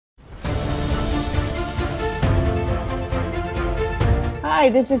Hi,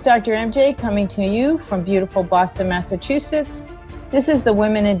 this is Dr. MJ coming to you from beautiful Boston, Massachusetts. This is the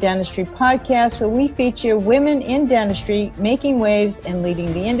Women in Dentistry podcast, where we feature women in dentistry making waves and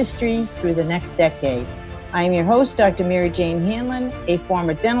leading the industry through the next decade. I am your host, Dr. Mary Jane Hanlon, a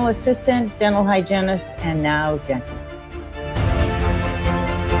former dental assistant, dental hygienist, and now dentist.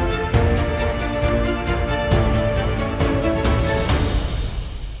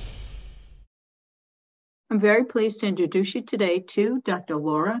 I'm very pleased to introduce you today to Dr.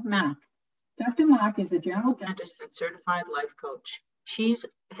 Laura Mach. Dr. Mach is a general dentist and certified life coach. She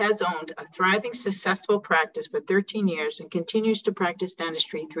has owned a thriving, successful practice for 13 years and continues to practice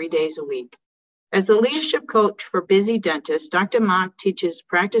dentistry 3 days a week. As the leadership coach for busy dentists, Dr. Mach teaches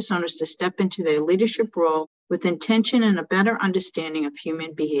practice owners to step into their leadership role with intention and a better understanding of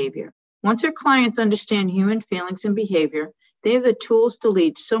human behavior. Once her clients understand human feelings and behavior, they have the tools to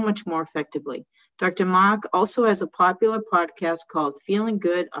lead so much more effectively. Dr. Mach also has a popular podcast called Feeling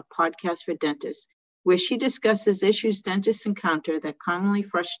Good, a podcast for dentists, where she discusses issues dentists encounter that commonly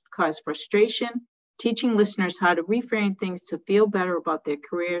cause frustration, teaching listeners how to reframe things to feel better about their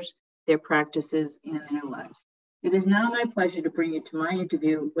careers, their practices, and their lives. It is now my pleasure to bring you to my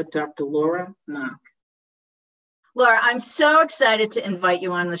interview with Dr. Laura Mach. Laura, I'm so excited to invite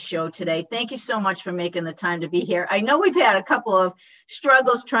you on the show today. Thank you so much for making the time to be here. I know we've had a couple of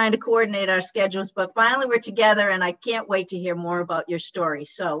struggles trying to coordinate our schedules, but finally we're together, and I can't wait to hear more about your story.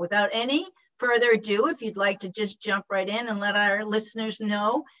 So without any further ado, if you'd like to just jump right in and let our listeners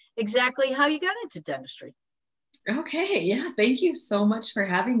know exactly how you got into dentistry. Okay. Yeah. Thank you so much for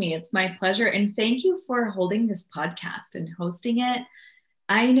having me. It's my pleasure. And thank you for holding this podcast and hosting it.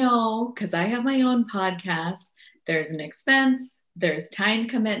 I know, because I have my own podcast, there's an expense, there's time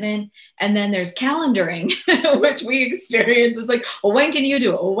commitment, and then there's calendaring, which we experience. It's like, well, when can you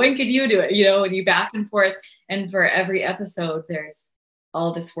do it? Well, when can you do it? You know, and you back and forth. And for every episode, there's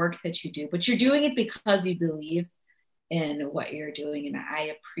all this work that you do, but you're doing it because you believe in what you're doing. And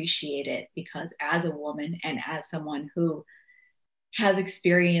I appreciate it because as a woman and as someone who has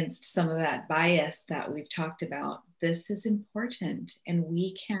experienced some of that bias that we've talked about, this is important, and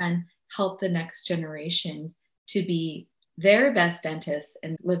we can help the next generation to be their best dentists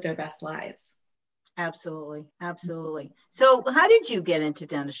and live their best lives. Absolutely. Absolutely. So how did you get into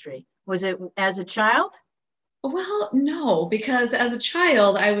dentistry? Was it as a child? Well, no, because as a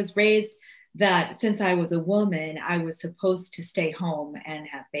child, I was raised that since I was a woman, I was supposed to stay home and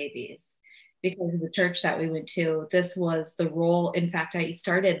have babies. Because of the church that we went to, this was the role. In fact, I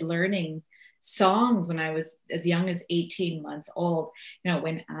started learning songs when I was as young as 18 months old. You know,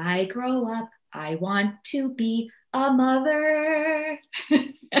 when I grow up, I want to be a mother.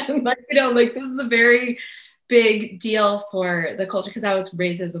 And this is a very big deal for the culture because I was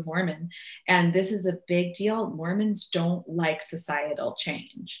raised as a Mormon, and this is a big deal. Mormons don't like societal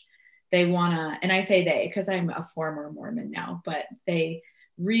change. They want to, and I say they because I'm a former Mormon now, but they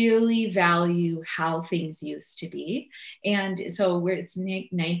really value how things used to be. And so where it's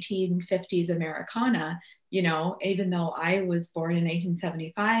 1950s Americana, you know, even though I was born in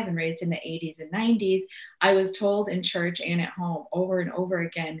 1975 and raised in the 80s and 90s, I was told in church and at home over and over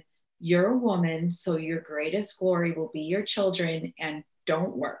again, you're a woman, so your greatest glory will be your children, and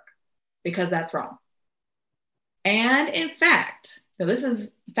don't work because that's wrong. And in fact, so this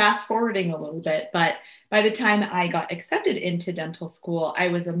is fast forwarding a little bit, but by the time I got accepted into dental school, I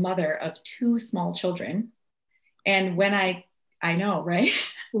was a mother of 2 small children. And when I know, right?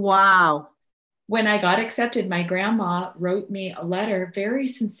 Wow. When I got accepted, my grandma wrote me a letter very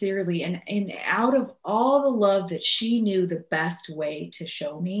sincerely. And out of all the love that she knew, the best way to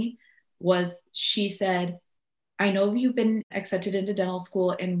show me was she said, I know you've been accepted into dental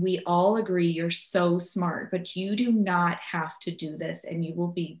school and we all agree you're so smart, but you do not have to do this and you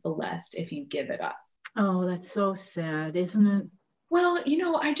will be blessed if you give it up. Oh, that's so sad, isn't it? Well, you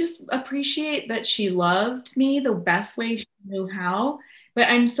know, I just appreciate that she loved me the best way she knew how. But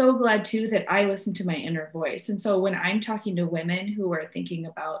I'm so glad too that I listened to my inner voice. And so when I'm talking to women who are thinking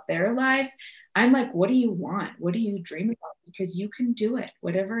about their lives, I'm like, what do you want? What do you dream about? Because you can do it.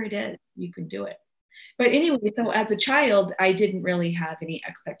 Whatever it is, you can do it. But anyway, so as a child, I didn't really have any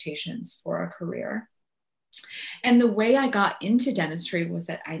expectations for a career. And the way I got into dentistry was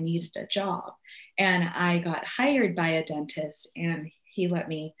that I needed a job. And I got hired by a dentist and he let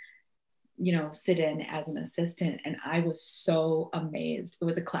me, you know, sit in as an assistant. And I was so amazed. It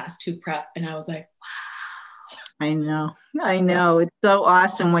was a class 2 prep. And I was like, wow. I know. It's so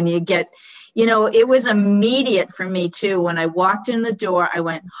awesome when you get, you know, it was immediate for me too. When I walked in the door, I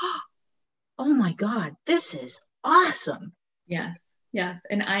went, oh my God, this is awesome. Yes. Yes.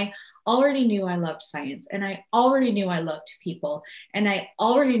 And I already knew I loved science, and I already knew I loved people, and I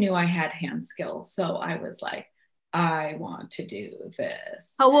already knew I had hand skills. So I was like, I want to do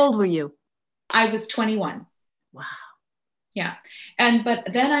this. How old were you? I was 21. Wow. Yeah. But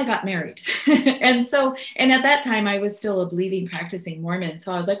then I got married. And at that time I was still a believing, practicing Mormon.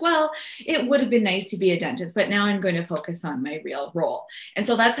 So I was like, well, it would have been nice to be a dentist, but now I'm going to focus on my real role. And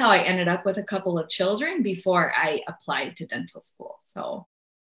so that's how I ended up with a couple of children before I applied to dental school. So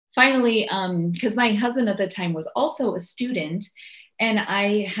finally, because my husband at the time was also a student, and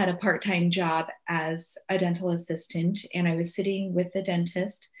I had a part-time job as a dental assistant, and I was sitting with the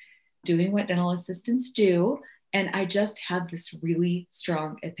dentist doing what dental assistants do. And I just had this really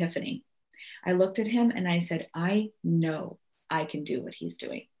strong epiphany. I looked at him and I said, I know I can do what he's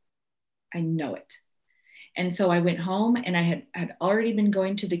doing. I know it. And so I went home, and I had already been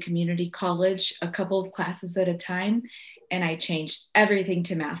going to the community college a couple of classes at a time. And I changed everything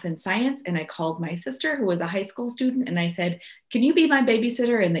to math and science. And I called my sister, who was a high school student, and I said, can you be my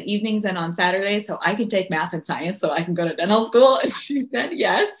babysitter in the evenings and on Saturdays so I can take math and science so I can go to dental school? And she said,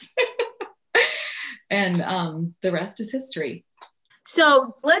 yes. And the rest is history.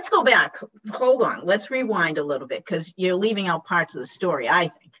 So let's go back. Hold on. Let's rewind a little bit, because you're leaving out parts of the story, I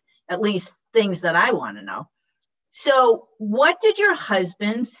think, at least things that I want to know. So what did your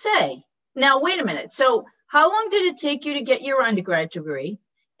husband say? Now, wait a minute. So how long did it take you to get your undergrad degree?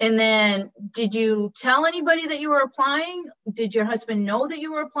 And then did you tell anybody that you were applying? Did your husband know that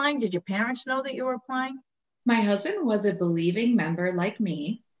you were applying? Did your parents know that you were applying? My husband was a believing member like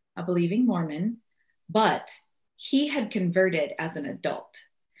me, a believing Mormon, but he had converted as an adult.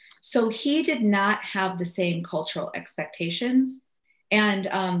 So he did not have the same cultural expectations.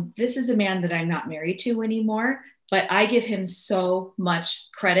 And this is a man that I'm not married to anymore, but I give him so much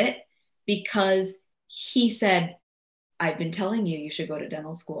credit because he said, I've been telling you, you should go to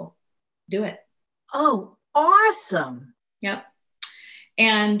dental school. Do it. Oh, awesome. Yep.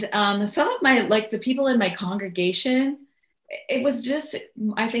 And some of the people in my congregation, it was just,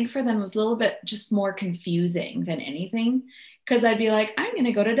 I think for them, it was a little bit just more confusing than anything. Because I'd be like, I'm going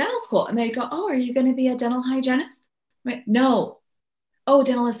to go to dental school. And they'd go, oh, are you going to be a dental hygienist? I'm like, no. Oh,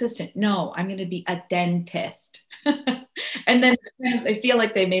 dental assistant. No, I'm going to be a dentist. And then I feel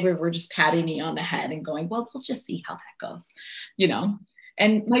like they maybe were just patting me on the head and going, well, we'll just see how that goes,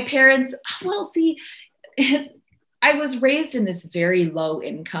 And my parents, well, see, I was raised in this very low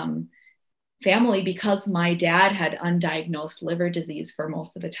income family because my dad had undiagnosed liver disease for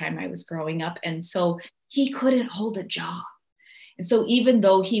most of the time I was growing up. And so he couldn't hold a job. And so even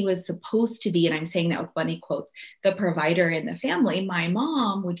though he was supposed to be, and I'm saying that with bunny quotes, the provider in the family, my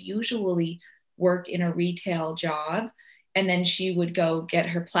mom would usually work in a retail job. And then she would go get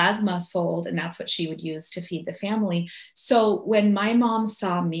her plasma sold, and that's what she would use to feed the family. So when my mom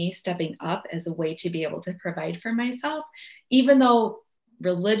saw me stepping up as a way to be able to provide for myself, even though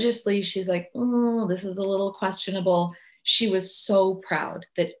religiously she's like, oh, this is a little questionable, she was so proud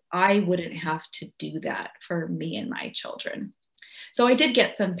that I wouldn't have to do that for me and my children. So I did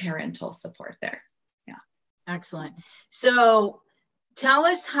get some parental support there. Yeah. Excellent. So tell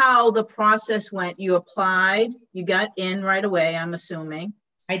us how the process went. You applied, you got in right away, I'm assuming.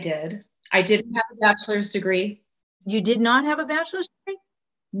 I did. I didn't have a bachelor's degree. You did not have a bachelor's degree?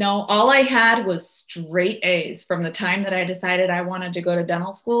 No, all I had was straight A's. From the time that I decided I wanted to go to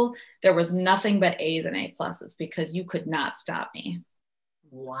dental school, there was nothing but A's and A pluses because you could not stop me.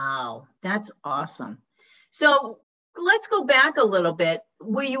 Wow, that's awesome. So let's go back a little bit.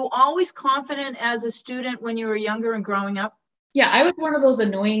 Were you always confident as a student when you were younger and growing up? Yeah, I was one of those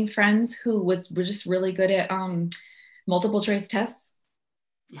annoying friends who was just really good at multiple choice tests.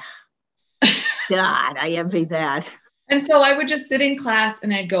 Yeah. God, I envy that. And so I would just sit in class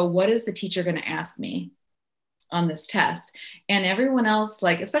and I'd go, what is the teacher going to ask me on this test? And everyone else,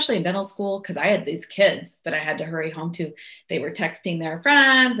 like, especially in dental school, because I had these kids that I had to hurry home to, they were texting their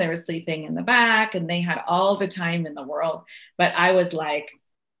friends, they were sleeping in the back, and they had all the time in the world. But I was like,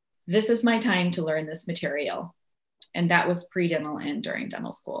 this is my time to learn this material. And that was pre-dental and during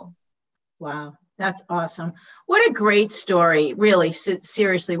dental school. Wow, that's awesome. What a great story. Really,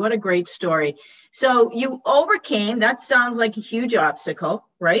 seriously, what a great story. So you overcame, that sounds like a huge obstacle,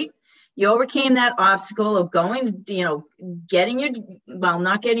 right? You overcame that obstacle of going, getting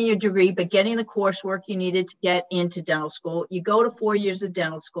not getting your degree, but getting the coursework you needed to get into dental school. You go to 4 years of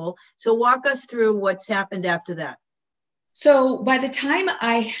dental school. So walk us through what's happened after that. So by the time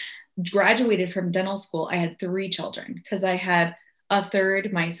I graduated from dental school, I had 3 children because I had a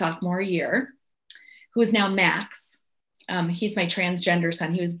third my sophomore year, who is now Max. He's my transgender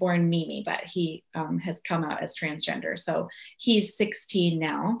son. He was born Mimi, but he has come out as transgender. So he's 16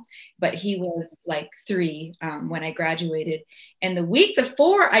 now, but he was like 3 when I graduated. And the week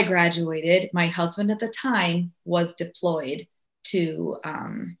before I graduated, my husband at the time was deployed to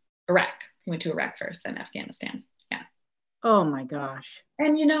Iraq. He went to Iraq first, then Afghanistan. Yeah. Oh my gosh.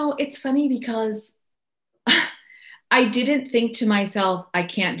 And it's funny because I didn't think to myself, I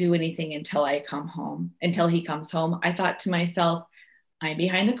can't do anything until I come home, until he comes home. I thought to myself, I'm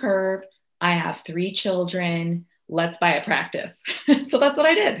behind the curve. I have 3 children. Let's buy a practice. So that's what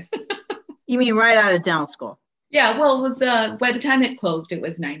I did. You mean right out of dental school? Yeah. Well, it was by the time it closed, it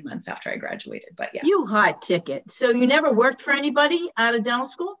was 9 months after I graduated. But yeah. You hot ticket. So you never worked for anybody out of dental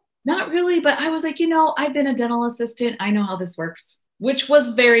school? Not really. But I was like, I've been a dental assistant. I know how this works. Which was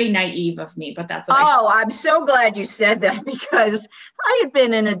very naive of me, but that's what I'm so glad you said that, because I had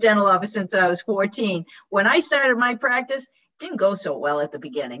been in a dental office since I was 14. When I started my practice, it didn't go so well at the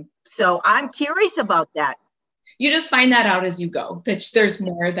beginning. So I'm curious about that. You just find that out as you go, that there's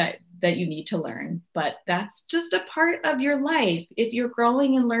more that you need to learn, but that's just a part of your life. If you're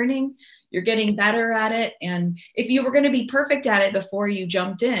growing and learning, you're getting better at it. And if you were going to be perfect at it before you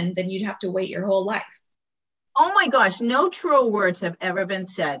jumped in, then you'd have to wait your whole life. Oh my gosh, no true words have ever been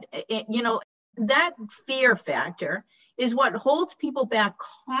said. That fear factor is what holds people back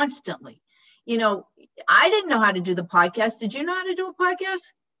constantly. I didn't know how to do the podcast. Did you know how to do a podcast?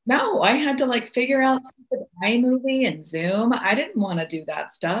 No, I had to figure out iMovie and Zoom. I didn't want to do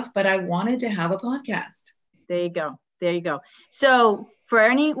that stuff, but I wanted to have a podcast. There you go. There you go. So for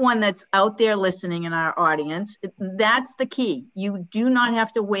anyone that's out there listening in our audience, that's the key. You do not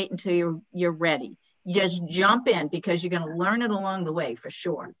have to wait until you're ready. Just jump in, because you're going to learn it along the way for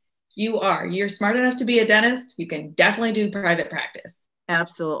sure. You're smart enough to be a dentist. You can definitely do private practice.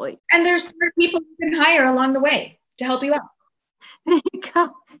 Absolutely. And there's smart people you can hire along the way to help you out. There you go.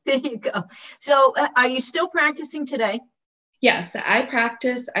 There you go. So are you still practicing today? Yes, I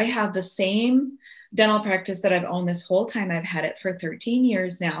practice. I have the same dental practice that I've owned this whole time. I've had it for 13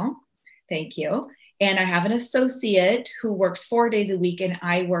 years now. Thank you. And I have an associate who works 4 days a week, and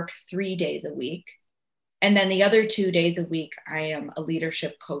I work 3 days a week. And then the other 2 days a week, I am a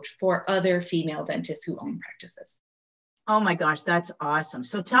leadership coach for other female dentists who own practices. Oh my gosh, that's awesome.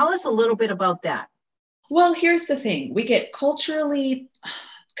 So tell us a little bit about that. Well, here's the thing. We get culturally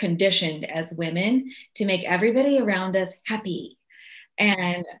conditioned as women to make everybody around us happy.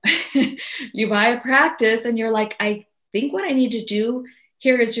 And you buy a practice and you're like, I think what I need to do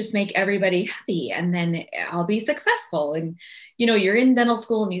here is just make everybody happy, and then I'll be successful. And, you're in dental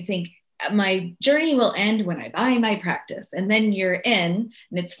school and you think, my journey will end when I buy my practice. And then you're in,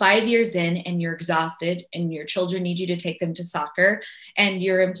 and it's 5 years in, and you're exhausted, and your children need you to take them to soccer, and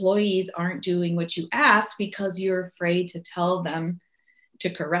your employees aren't doing what you asked because you're afraid to tell them to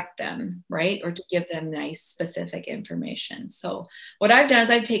correct them, right? Or to give them nice, specific information. So what I've done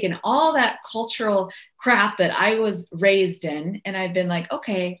is I've taken all that cultural crap that I was raised in, and I've been like,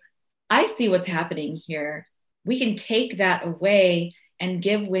 okay, I see what's happening here. We can take that away and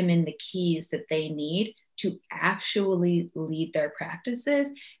give women the keys that they need to actually lead their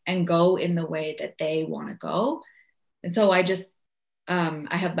practices and go in the way that they want to go. And so I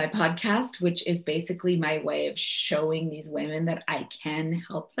have my podcast, which is basically my way of showing these women that I can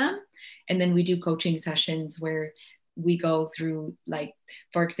help them. And then we do coaching sessions where we go through,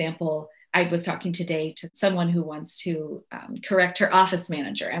 for example, I was talking today to someone who wants to correct her office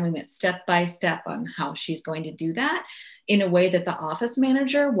manager, and we went step by step on how she's going to do that in a way that the office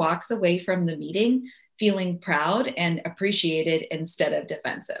manager walks away from the meeting feeling proud and appreciated instead of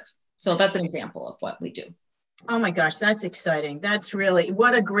defensive. So that's an example of what we do. Oh my gosh, that's exciting. That's really,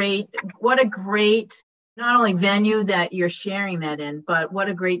 what a great, not only venue that you're sharing that in, but what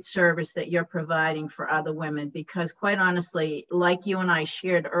a great service that you're providing for other women. Because quite honestly, like you and I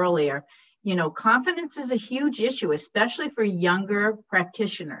shared earlier, confidence is a huge issue, especially for younger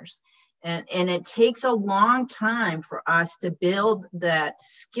practitioners. And it takes a long time for us to build that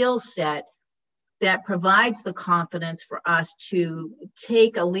skill set that provides the confidence for us to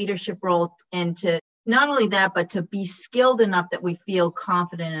take a leadership role, and to not only that, but to be skilled enough that we feel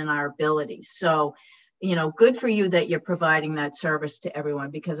confident in our abilities. So, good for you that you're providing that service to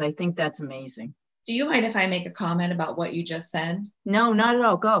everyone, because I think that's amazing. Do you mind if I make a comment about what you just said? No, not at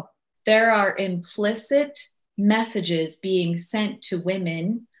all. Go. There are implicit messages being sent to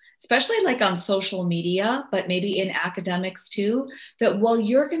women, especially on social media, but maybe in academics too, that, well,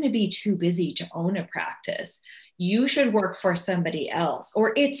 you're going to be too busy to own a practice. You should work for somebody else,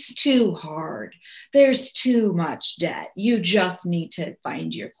 or it's too hard. There's too much debt. You just need to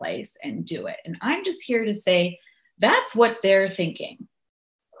find your place and do it. And I'm just here to say That's what they're thinking.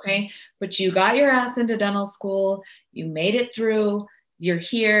 Okay. But you got your ass into dental school. You made it through. You're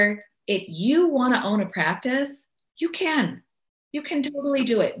here. If you want to own a practice, you can. You can totally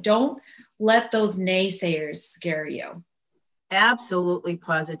do it. Don't let those naysayers scare you. Absolutely,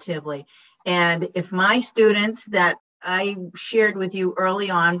 positively. And if my students that I shared with you early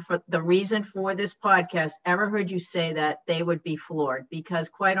on for the reason for this podcast ever heard you say that, they would be floored, because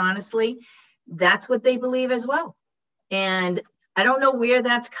quite honestly, that's what they believe as well. And I don't know where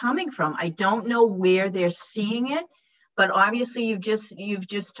that's coming from. I don't know where they're seeing it, but obviously you've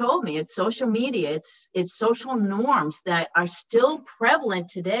just told me it's social media, it's social norms that are still prevalent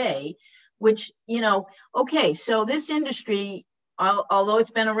today, which, okay, so this industry, although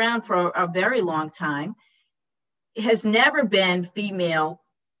it's been around for a very long time, has never been female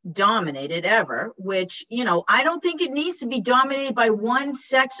dominated ever, which, I don't think it needs to be dominated by one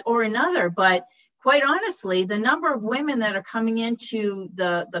sex or another, but quite honestly, the number of women that are coming into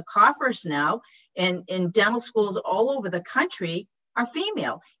the coffers now and in dental schools all over the country are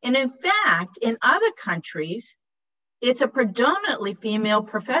female. And in fact, in other countries, it's a predominantly female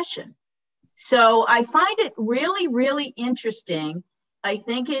profession. So I find it really, really interesting. I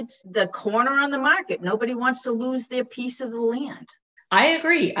think it's the corner on the market. Nobody wants to lose their piece of the land. I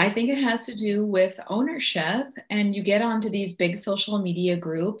agree. I think it has to do with ownership, and you get onto these big social media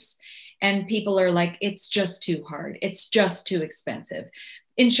groups and people are like, it's just too hard. It's just too expensive.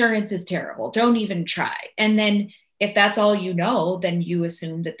 Insurance is terrible. Don't even try. And then if that's all you know, then you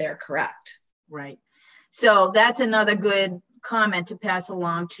assume that they're correct. Right. So that's another good comment to pass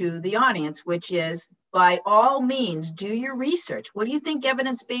along to the audience, which is, by all means, do your research. What do you think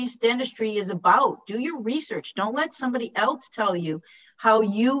evidence-based dentistry is about? Do your research. Don't let somebody else tell you how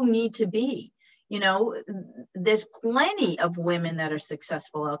you need to be. There's plenty of women that are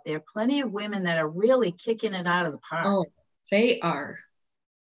successful out there, plenty of women that are really kicking it out of the park. Oh, they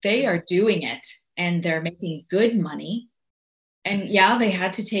are doing it, and they're making good money. And yeah, they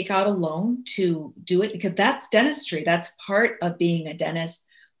had to take out a loan to do it, because that's dentistry. That's part of being a dentist.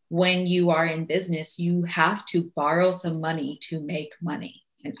 When you are in business, you have to borrow some money to make money.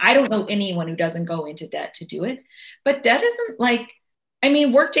 And I don't know anyone who doesn't go into debt to do it. But debt isn't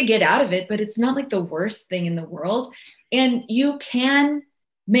work to get out of it, but it's not like the worst thing in the world. And you can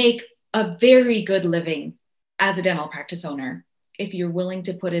make a very good living as a dental practice owner if you're willing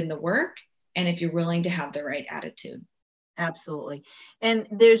to put in the work and if you're willing to have the right attitude. Absolutely. And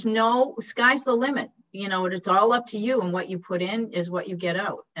there's no sky's the limit. It's all up to you, and what you put in is what you get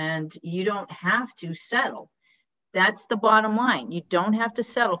out. And you don't have to settle. That's the bottom line. You don't have to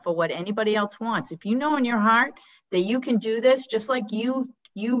settle for what anybody else wants. If you know in your heart that you can do this, just like you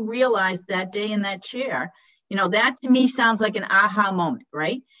realized that day in that chair, that to me sounds like an aha moment,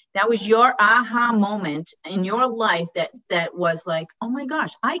 right? That was your aha moment in your life that was like, oh my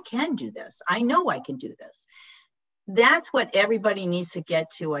gosh, I can do this. I know I can do this. That's what everybody needs to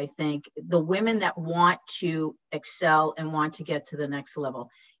get to, I think, the women that want to excel and want to get to the next level.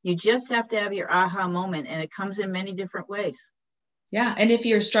 You just have to have your aha moment, and it comes in many different ways. Yeah. And if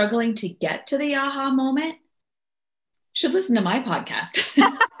you're struggling to get to the aha moment, you should listen to my podcast.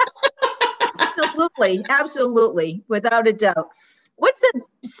 Absolutely, without a doubt. What's the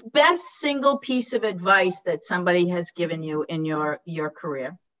best single piece of advice that somebody has given you in your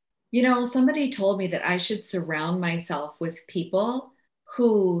career? Somebody told me that I should surround myself with people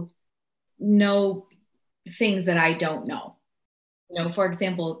who know things that I don't know. For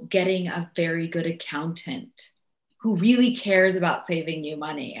example, getting a very good accountant who really cares about saving you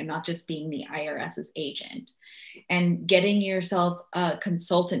money and not just being the IRS's agent, and getting yourself a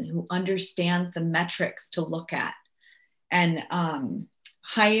consultant who understands the metrics to look at, and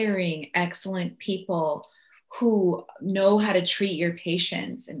hiring excellent people who know how to treat your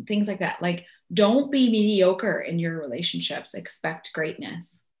patients and things like that. Like, don't be mediocre in your relationships. Expect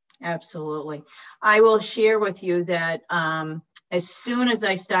greatness. Absolutely. I will share with you that as soon as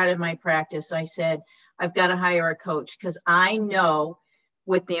I started my practice, I said, I've got to hire a coach, because I know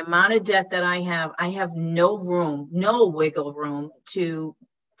with the amount of debt that I have no wiggle room to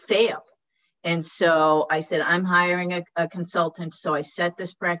fail. And so I said, I'm hiring a consultant. So I set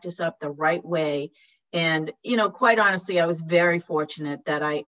this practice up the right way. And, quite honestly, I was very fortunate that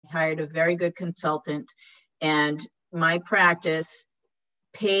I hired a very good consultant, and my practice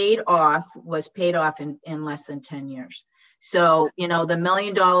was paid off in less than 10 years. So, the $1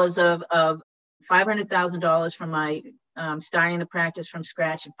 million of $500,000 from my starting the practice from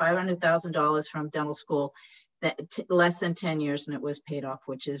scratch, and $500,000 from dental school, less than 10 years, and it was paid off,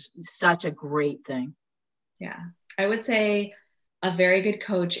 which is such a great thing. Yeah. I would say a very good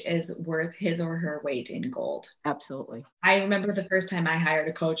coach is worth his or her weight in gold. Absolutely. I remember the first time I hired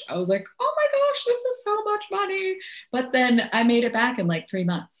a coach, I was like, oh my gosh, this is so much money. But then I made it back in like 3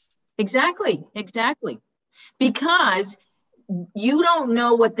 months. Exactly. Exactly. Because you don't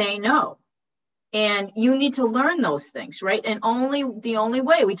know what they know. And you need to learn those things, right? And the only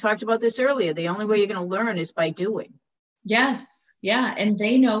way, we talked about this earlier, the only way you're going to learn is by doing. Yes. Yeah. And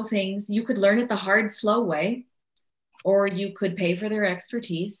they know things. You could learn it the hard, slow way, or you could pay for their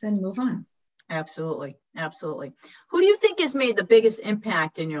expertise and move on. Absolutely. Absolutely. Who do you think has made the biggest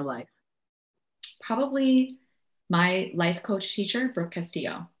impact in your life? Probably my life coach teacher, Brooke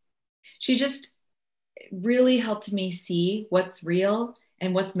Castillo. She just really helped me see what's real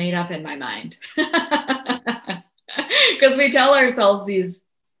and what's made up in my mind. Because we tell ourselves these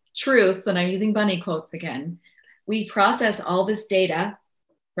truths, and I'm using bunny quotes again. We process all this data,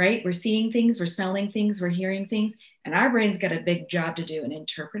 right? We're seeing things, we're smelling things, we're hearing things, and our brain's got a big job to do in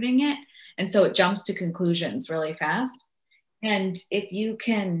interpreting it. And so it jumps to conclusions really fast. And if you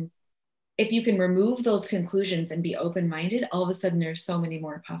can remove those conclusions and be open-minded, all of a sudden there's so many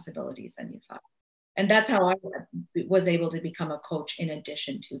more possibilities than you thought. And that's how I was able to become a coach in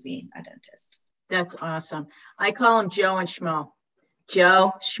addition to being a dentist. That's awesome. I call them Joe and Schmo.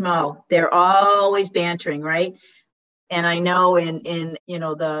 Joe, Schmo. They're always bantering, right? And I know in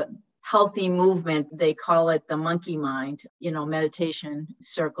the healthy movement, they call it the monkey mind. Meditation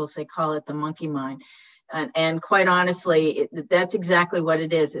circles, they call it the monkey mind. And quite honestly, that's exactly what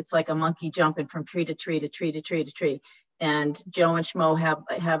it is. It's like a monkey jumping from tree to tree to tree to tree to tree. And Joe and Schmo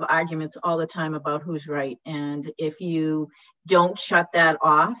have arguments all the time about who's right. And if you don't shut that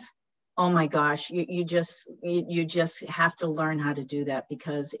off, oh my gosh, you just have to learn how to do that,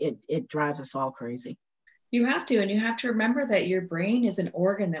 because it drives us all crazy. You have to, and you have to remember that your brain is an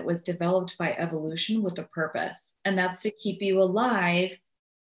organ that was developed by evolution with a purpose, and that's to keep you alive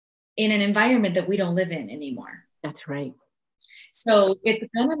in an environment that we don't live in anymore. That's right. So it's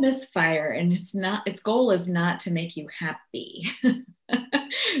gonna misfire, and its goal is not to make you happy.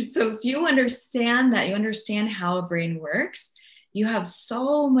 So if you understand that, you understand how a brain works, you have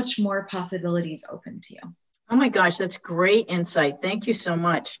so much more possibilities open to you. Oh my gosh, that's great insight. Thank you so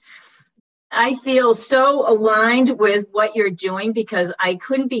much. I feel so aligned with what you're doing, because I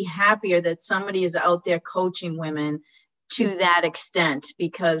couldn't be happier that somebody is out there coaching women to that extent,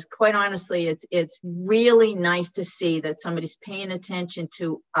 because quite honestly, it's really nice to see that somebody's paying attention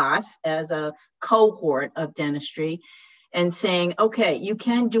to us as a cohort of dentistry and saying, okay, you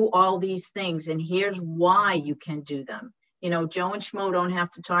can do all these things, and here's why you can do them. Joe and Schmo don't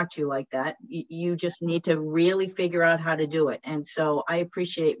have to talk to you like that. You just need to really figure out how to do it. And so I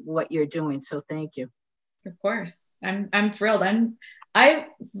appreciate what you're doing. So thank you. Of course. I'm thrilled.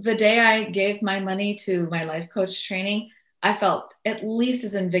 The day I gave my money to my life coach training, I felt at least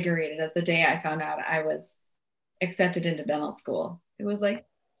as invigorated as the day I found out I was accepted into dental school. It was like,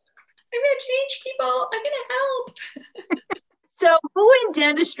 I'm going to change people. I'm going to help. So who in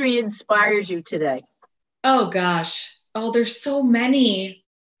dentistry inspires you today? Oh gosh. Oh, there's so many.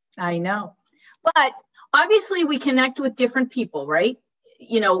 I know. But obviously we connect with different people, right?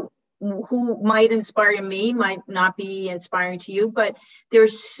 Who might inspire me might not be inspiring to you, but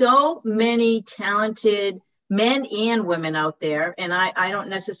there's so many talented men and women out there. And I don't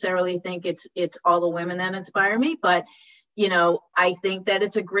necessarily think it's all the women that inspire me, but I think that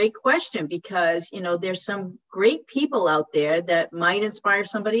it's a great question, because there's some great people out there that might inspire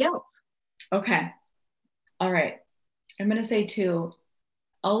somebody else. Okay. All right. I'm going to say to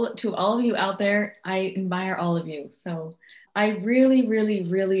all of you out there, I admire all of you. So I really, really,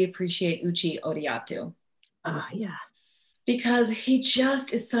 really appreciate Uchi Odiatu. Oh, yeah. Because he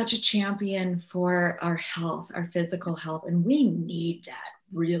just is such a champion for our health, our physical health, and we need that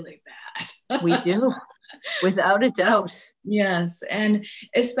really bad. We do, without a doubt. Yes, and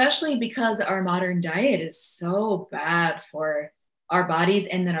especially because our modern diet is so bad for our bodies,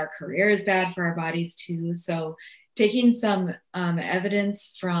 and then our career is bad for our bodies too. So taking some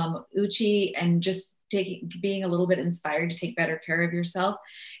evidence from Uchi and just being a little bit inspired to take better care of yourself,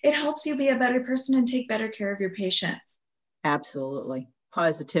 it helps you be a better person and take better care of your patients. Absolutely.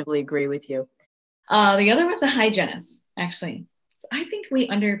 Positively agree with you. The other was a hygienist, actually. So I think we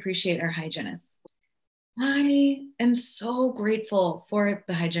underappreciate our hygienists. I am so grateful for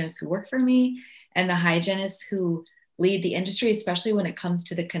the hygienists who work for me and the hygienists who lead the industry, especially when it comes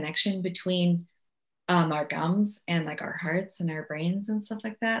to the connection between our gums and like our hearts and our brains and stuff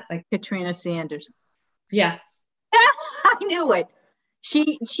like that. Like Katrina Sanders. Yes. I knew it.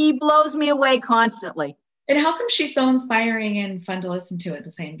 She blows me away constantly. And how come she's so inspiring and fun to listen to at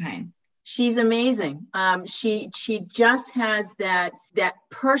the same time? She's amazing. She just has that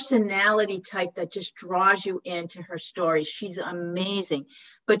personality type that just draws you into her story. She's amazing,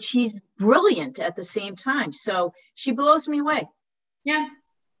 but she's brilliant at the same time. So she blows me away. Yeah.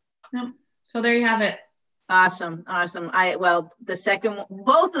 No. So there you have it. Awesome. The second one,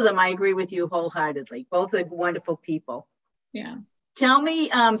 both of them, I agree with you wholeheartedly. Both are wonderful people. Yeah. Tell me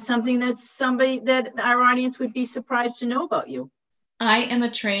something that our audience would be surprised to know about you. I am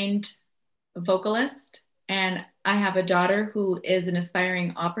a trained vocalist, and I have a daughter who is an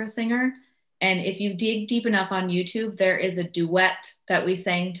aspiring opera singer. And if you dig deep enough on YouTube, there is a duet that we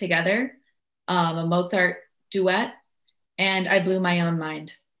sang together, a Mozart duet, and I blew my own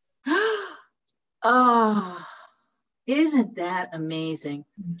mind. Oh, isn't that amazing?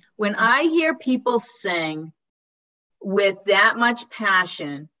 When I hear people sing with that much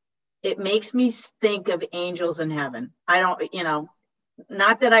passion, it makes me think of angels in heaven. I don't,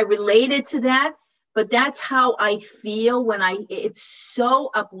 not that I related to that, but that's how I feel it's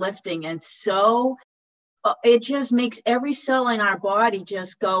so uplifting and so, it just makes every cell in our body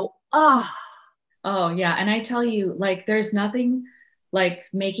just go, oh. Oh, yeah. And I tell you, like, there's nothing like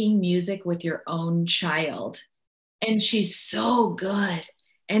making music with your own child. And she's so good.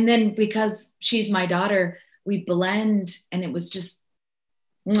 And then because she's my daughter, we blend, and it was just,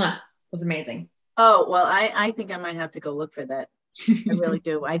 mwah, it was amazing. Oh, well, I think I might have to go look for that. I really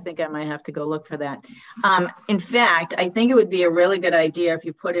do. I think I might have to go look for that. In fact, I think it would be a really good idea if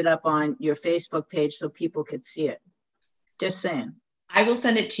you put it up on your Facebook page so people could see it. Just saying. I will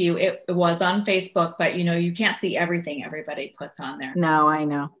send it to you. It was on Facebook, but you can't see everything everybody puts on there. No, I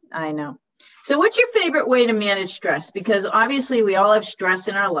know. So what's your favorite way to manage stress? Because obviously we all have stress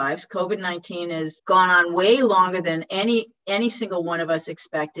in our lives. COVID-19 has gone on way longer than any single one of us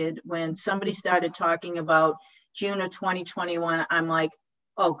expected. When somebody started talking about June of 2021, I'm like,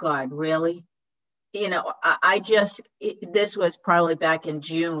 oh God, really? This was probably back in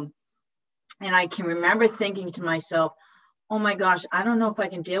June. And I can remember thinking to myself, oh my gosh, I don't know if I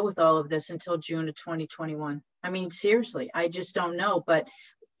can deal with all of this until June of 2021. I mean, seriously, I just don't know. But,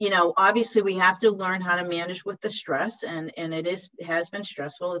 obviously we have to learn how to manage with the stress, and has been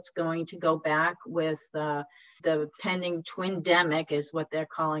stressful. It's going to go back with the pending twindemic is what they're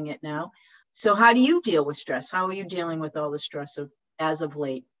calling it now. So how do you deal with stress? How are you dealing with all the stress as of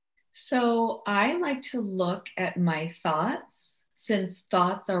late? So I like to look at my thoughts, since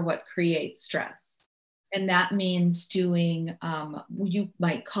thoughts are what create stress. And that means doing, you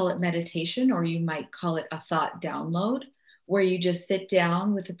might call it meditation, or you might call it a thought download, where you just sit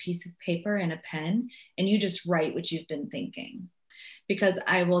down with a piece of paper and a pen and you just write what you've been thinking. Because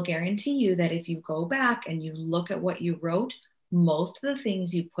I will guarantee you that if you go back and you look at what you wrote, most of the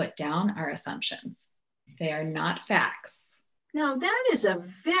things you put down are assumptions. They are not facts. Now, that is a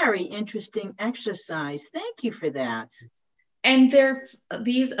very interesting exercise. Thank you for that. And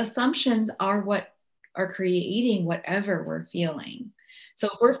these assumptions are what are creating whatever we're feeling. So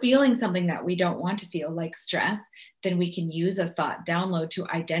if we're feeling something that we don't want to feel, like stress, then we can use a thought download to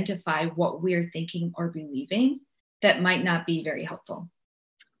identify what we're thinking or believing that might not be very helpful.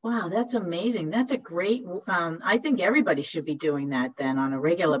 Wow, that's amazing. That's a great, I think everybody should be doing that then on a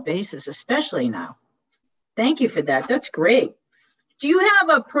regular basis, especially now. Thank you for that. That's great. Do you have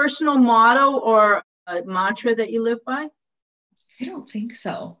a personal motto or a mantra that you live by? I don't think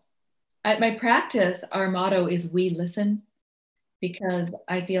so. At my practice, our motto is "We listen," because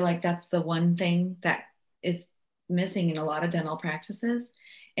I feel like that's the one thing that is missing in a lot of dental practices.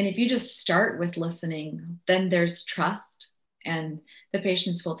 And if you just start with listening, then there's trust, and the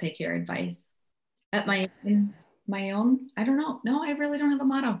patients will take your advice. At my own, I don't know. No, I really don't have a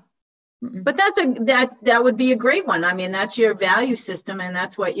motto. Mm-mm. But that would be a great one. I mean, that's your value system, and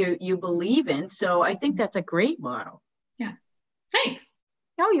that's what you believe in. So I think that's a great motto. Yeah. Thanks.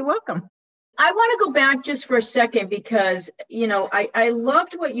 Oh, you're welcome. I want to go back just for a second because, I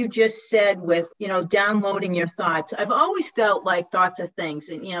loved what you just said with, downloading your thoughts. I've always felt like thoughts are things,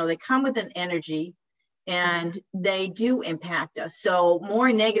 and, they come with an energy and they do impact us. So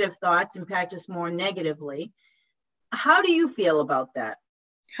more negative thoughts impact us more negatively. How do you feel about that?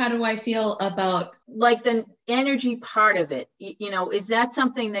 How do I feel about like the energy part of it? Is that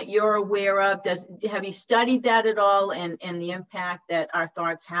something that you're aware of? Have you studied that at all, and the impact that our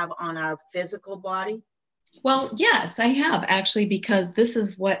thoughts have on our physical body? Well, yes, I have actually, because this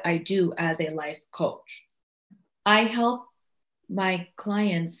is what I do as a life coach. I help my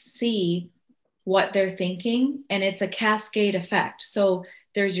clients see what they're thinking, and it's a cascade effect. So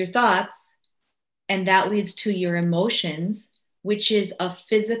there's your thoughts, and that leads to your emotions, which is a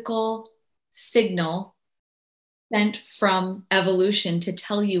physical signal sent from evolution to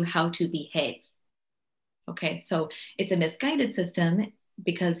tell you how to behave. Okay, so it's a misguided system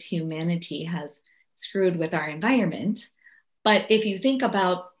because humanity has screwed with our environment. But if you think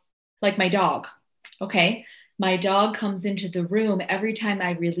about like my dog, okay, my dog comes into the room every time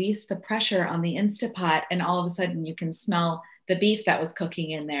I release the pressure on the Instapot, and all of a sudden you can smell the beef that was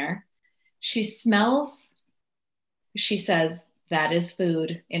cooking in there. She smells, she says, that is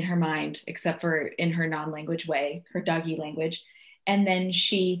food in her mind, except for in her non-language way, her doggy language. And then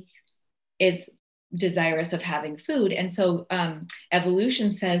she is desirous of having food. And so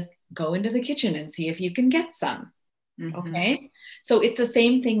evolution says, go into the kitchen and see if you can get some. Mm-hmm. Okay. So it's the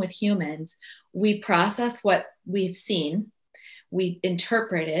same thing with humans. We process what we've seen, we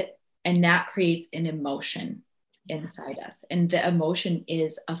interpret it, and that creates an emotion inside us. And the emotion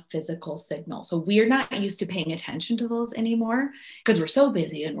is a physical signal. So we're not used to paying attention to those anymore because we're so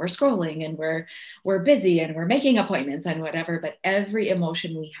busy and we're scrolling and we're busy and we're making appointments and whatever. But every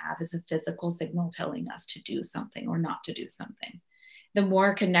emotion we have is a physical signal telling us to do something or not to do something. The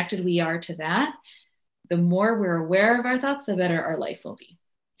more connected we are to that, the more we're aware of our thoughts, the better our life will be.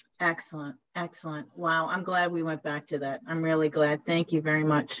 Excellent. Excellent. Wow. I'm glad we went back to that. I'm really glad. Thank you very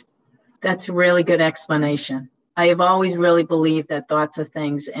much. That's a really good explanation. I have always really believed that thoughts are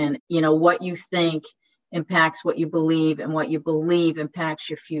things, and what you think impacts what you believe, and what you believe impacts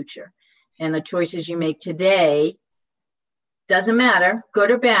your future. And the choices you make today, doesn't matter, good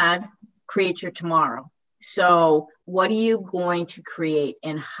or bad, create your tomorrow. So what are you going to create,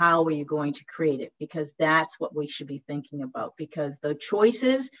 and how are you going to create it? Because that's what we should be thinking about, because the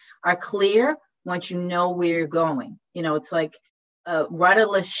choices are clear once you know where you're going. It's like a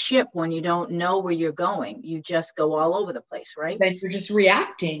rudderless ship. When you don't know where you're going, you just go all over the place, right? Then you're just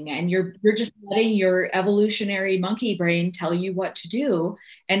reacting, and you're just letting your evolutionary monkey brain tell you what to do.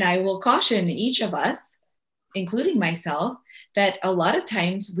 And I will caution each of us, including myself, that a lot of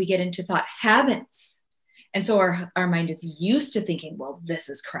times we get into thought habits. And so our mind is used to thinking, well, this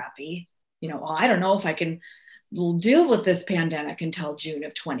is crappy. I don't know if I can deal with this pandemic until June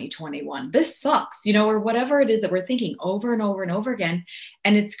of 2021. This sucks, or whatever it is that we're thinking over and over and over again.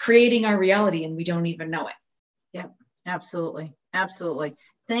 And it's creating our reality and we don't even know it. Yeah, absolutely. Absolutely.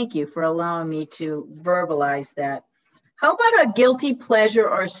 Thank you for allowing me to verbalize that. How about a guilty pleasure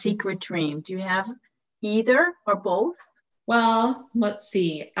or a secret dream? Do you have either or both? Well, let's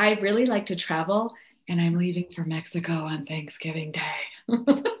see. I really like to travel, and I'm leaving for Mexico on Thanksgiving Day.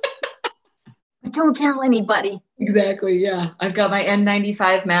 But don't tell anybody. Exactly, yeah. I've got my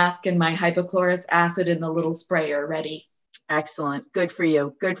N95 mask and my hypochlorous acid in the little sprayer ready. Excellent. Good for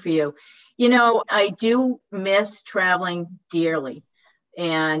you. Good for you. I do miss traveling dearly.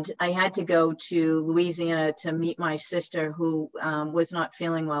 And I had to go to Louisiana to meet my sister who was not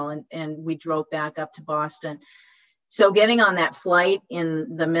feeling well. And we drove back up to Boston. So getting on that flight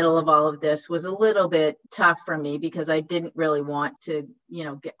in the middle of all of this was a little bit tough for me, because I didn't really want to,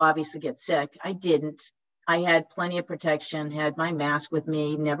 obviously get sick. I didn't. I had plenty of protection, had my mask with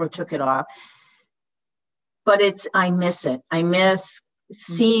me, never took it off. But I miss it. I miss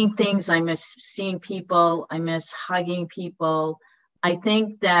seeing things. I miss seeing people. I miss hugging people. I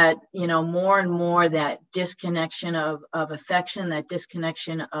think that, more and more that disconnection of affection, that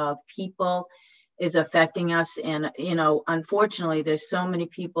disconnection of people is affecting us. And, unfortunately, there's so many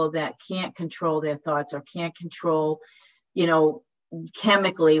people that can't control their thoughts or can't control,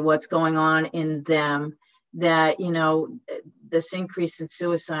 chemically what's going on in them, that, this increase in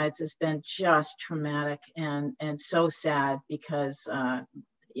suicides has been just traumatic and so sad, because,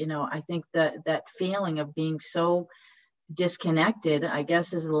 I think that feeling of being so disconnected, I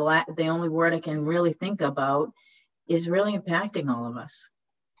guess is the only word I can really think about, is really impacting all of us.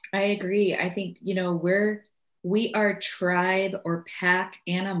 I agree. I think, we are tribe or pack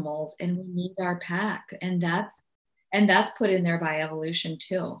animals, and we need our pack. And that's put in there by evolution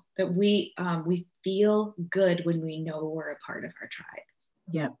too, that we feel good when we know we're a part of our tribe.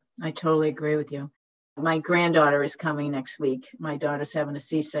 Yeah, I totally agree with you. My granddaughter is coming next week. My daughter's having a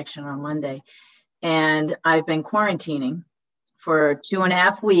C-section on Monday. And I've been quarantining for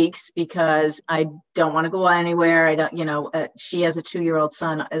 2.5 weeks because I don't want to go anywhere. I don't, she has a 2-year-old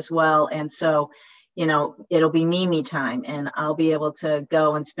son as well. And so, it'll be me time, and I'll be able to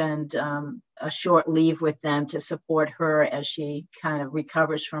go and spend a short leave with them to support her as she kind of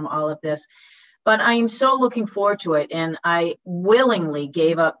recovers from all of this. But I am so looking forward to it. And I willingly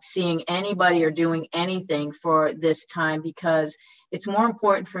gave up seeing anybody or doing anything for this time, because it's more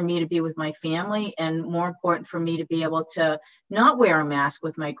important for me to be with my family, and more important for me to be able to not wear a mask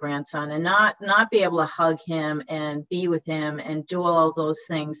with my grandson, and not be able to hug him and be with him and do all those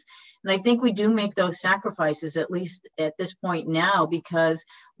things. And I think we do make those sacrifices, at least at this point now, because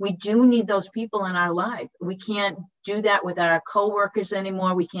we do need those people in our life. We can't do that with our coworkers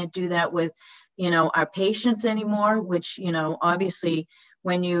anymore. We can't do that with, our patients anymore, which, obviously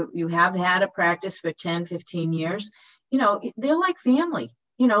when you have had a practice for 10, 15 years, they're like family.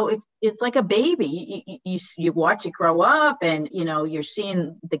 It's like a baby. You watch it grow up, and, you're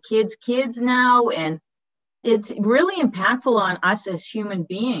seeing the kids now, and it's really impactful on us as human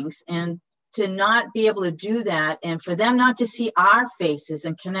beings. And to not be able to do that, and for them not to see our faces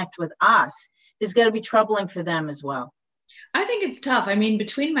and connect with us, is going to be troubling for them as well. I think it's tough. I mean,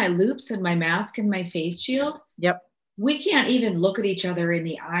 between my loops and my mask and my face shield, Yep. we can't even look at each other in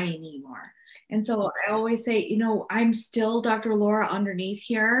the eye anymore. And so I always say, I'm still Dr. Laura underneath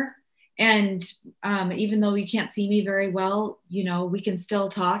here. And even though you can't see me very well, we can still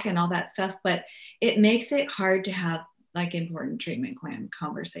talk and all that stuff, but it makes it hard to have like important treatment plan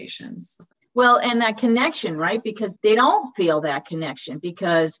conversations. Well, and that connection, right? Because they don't feel that connection,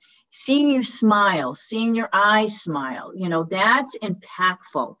 because seeing you smile, seeing your eyes smile, that's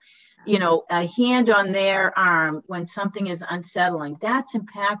impactful. A hand on their arm when something is unsettling, that's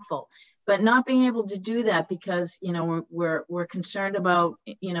impactful. But not being able to do that because, we're concerned about,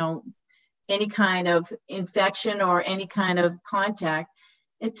 any kind of infection or any kind of contact,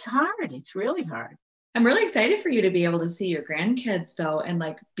 it's hard. It's really hard. I'm really excited for you to be able to see your grandkids though, and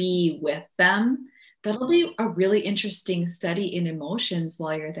like be with them. That'll be a really interesting study in emotions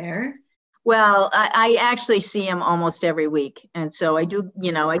while you're there. Well, I actually see him almost every week. And so I do,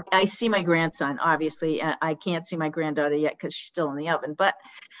 I see my grandson. Obviously, I can't see my granddaughter yet because she's still in the oven, but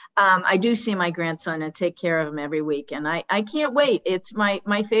I do see my grandson and take care of him every week. And I can't wait. It's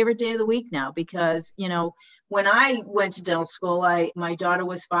my favorite day of the week now because, when I went to dental school, my daughter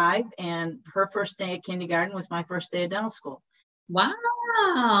was 5, and her first day at kindergarten was my first day at dental school. Wow.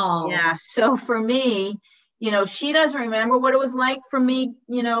 Yeah. So for me, she doesn't remember what it was like for me,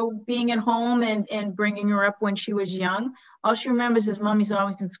 being at home and bringing her up when she was young. All she remembers is mommy's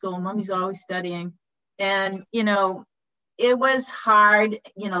always in school, mommy's always studying. And, it was hard,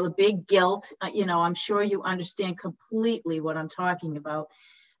 the big guilt, I'm sure you understand completely what I'm talking about.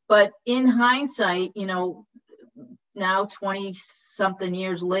 But in hindsight, now 20 something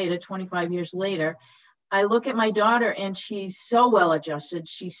years later, 25 years later, I look at my daughter and she's so well adjusted.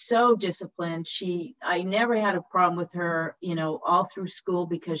 She's so disciplined. I never had a problem with her, all through school,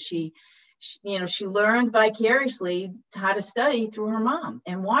 because she learned vicariously how to study through her mom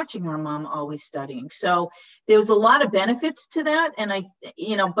and watching her mom always studying. So there was a lot of benefits to that. And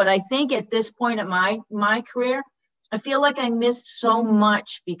but I think at this point in my career, I feel like I missed so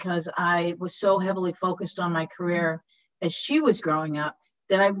much because I was so heavily focused on my career as she was growing up,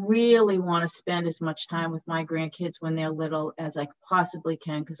 that I really want to spend as much time with my grandkids when they're little as I possibly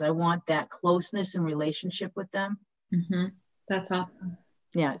can, because I want that closeness and relationship with them. Mm-hmm. That's awesome.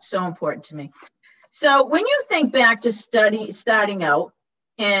 Yeah, it's so important to me. So when you think back to starting out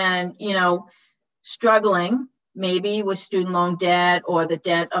and, struggling maybe with student loan debt or the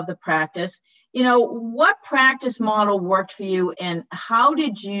debt of the practice, what practice model worked for you, and how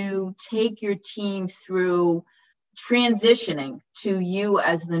did you take your team through transitioning to you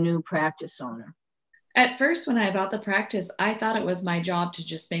as the new practice owner? At first, when I bought the practice, I thought it was my job to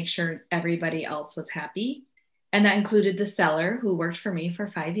just make sure everybody else was happy. And that included the seller, who worked for me for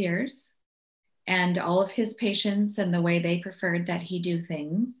 5 years, and all of his patients and the way they preferred that he do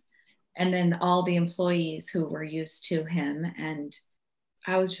things. And then all the employees who were used to him. And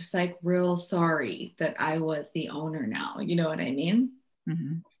I was just like real sorry that I was the owner now. You know what I mean?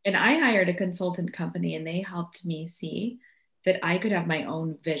 Mm-hmm. And I hired a consultant company, and they helped me see that I could have my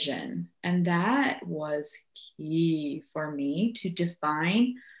own vision. And that was key for me to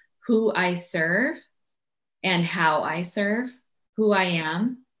define who I serve and how I serve, who I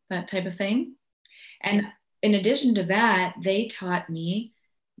am, that type of thing. And in addition to that, they taught me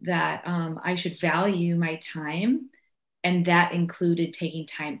that I should value my time, and that included taking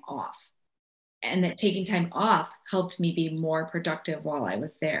time off. And that taking time off helped me be more productive while I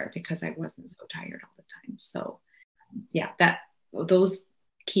was there, because I wasn't so tired all the time. So yeah, those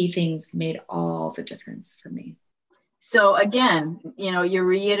key things made all the difference for me. So again, you're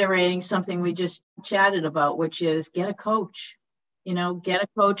reiterating something we just chatted about, which is get a coach. Get a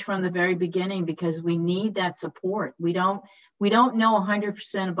coach from the very beginning, because we need that support. We don't know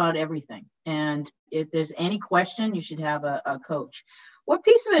 100% about everything. And if there's any question, you should have a coach. What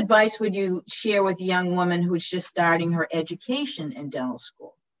piece of advice would you share with a young woman who's just starting her education in dental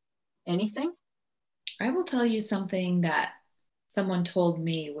school? Anything? I will tell you something that someone told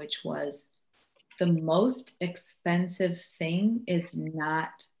me, which was The most expensive thing is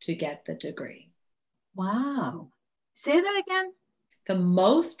not to get the degree. Wow. Say that again. The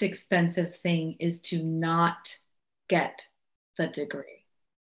most expensive thing is to not get the degree.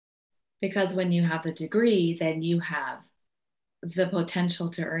 Because when you have the degree, then you have the potential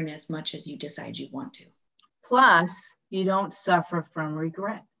to earn as much as you decide you want to. Plus, you don't suffer from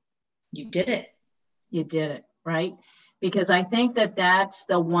regret. You did it. You did it, right? Because I think that that's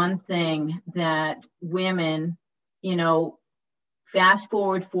the one thing that women, fast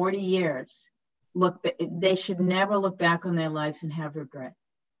forward 40 years, they should never look back on their lives and have regret.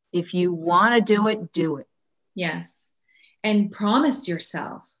 If you want to do it, do it. Yes. And promise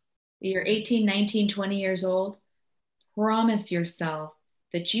yourself, you're 18, 19, 20 years old, promise yourself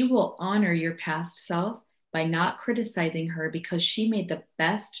that you will honor your past self by not criticizing her because she made the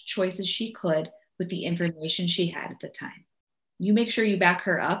best choices she could with the information she had at the time. You make sure you back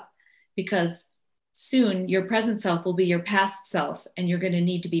her up, because soon your present self will be your past self and you're going to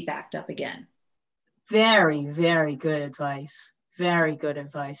need to be backed up again. Very, very good advice. Very good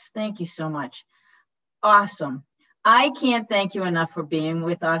advice. Thank you so much. Awesome. I can't thank you enough for being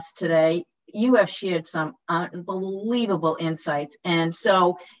with us today. You have shared some unbelievable insights. And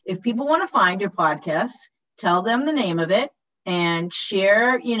so if people want to find your podcast, tell them the name of it and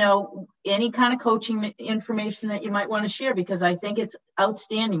share, any kind of coaching information that you might want to share, because I think it's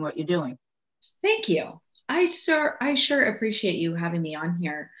outstanding what you're doing. Thank you. I sure appreciate you having me on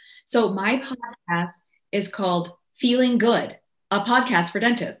here. So my podcast is called Feeling Good, a podcast for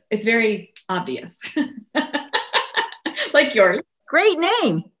dentists. It's very obvious. Like yours. Great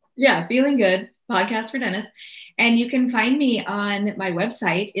name. Yeah, Feeling Good, podcast for dentists. And you can find me on my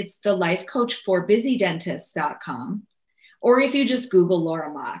website. It's thelifecoachforbusydentists.com. Or if you just Google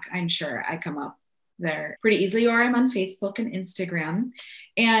Laura Mach, I'm sure I come up there pretty easily. Or I'm on Facebook and Instagram.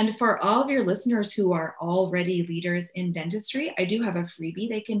 And for all of your listeners who are already leaders in dentistry, I do have a freebie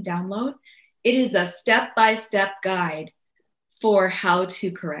they can download. It is a step-by-step guide for how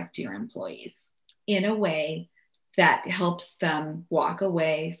to correct your employees in a way that helps them walk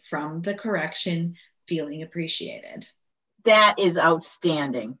away from the correction feeling appreciated. That is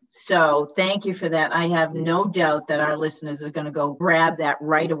outstanding. So thank you for that. I have no doubt that our listeners are going to go grab that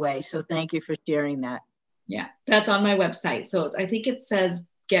right away. So thank you for sharing that. Yeah, that's on my website. So I think it says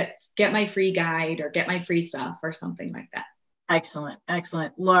get my free guide or get my free stuff or something like that. Excellent.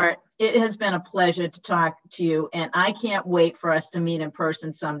 Excellent. Laura, it has been a pleasure to talk to you. And I can't wait for us to meet in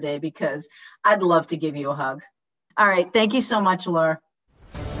person someday, because I'd love to give you a hug. All right. Thank you so much, Laura.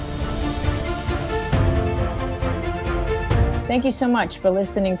 Thank you so much for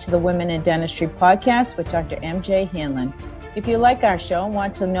listening to the Women in Dentistry podcast with Dr. MJ Hanlon. If you like our show and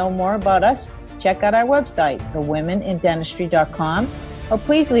want to know more about us, check out our website, thewomenindentistry.com, or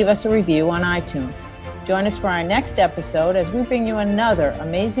please leave us a review on iTunes. Join us for our next episode as we bring you another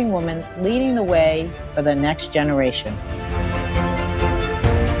amazing woman leading the way for the next generation.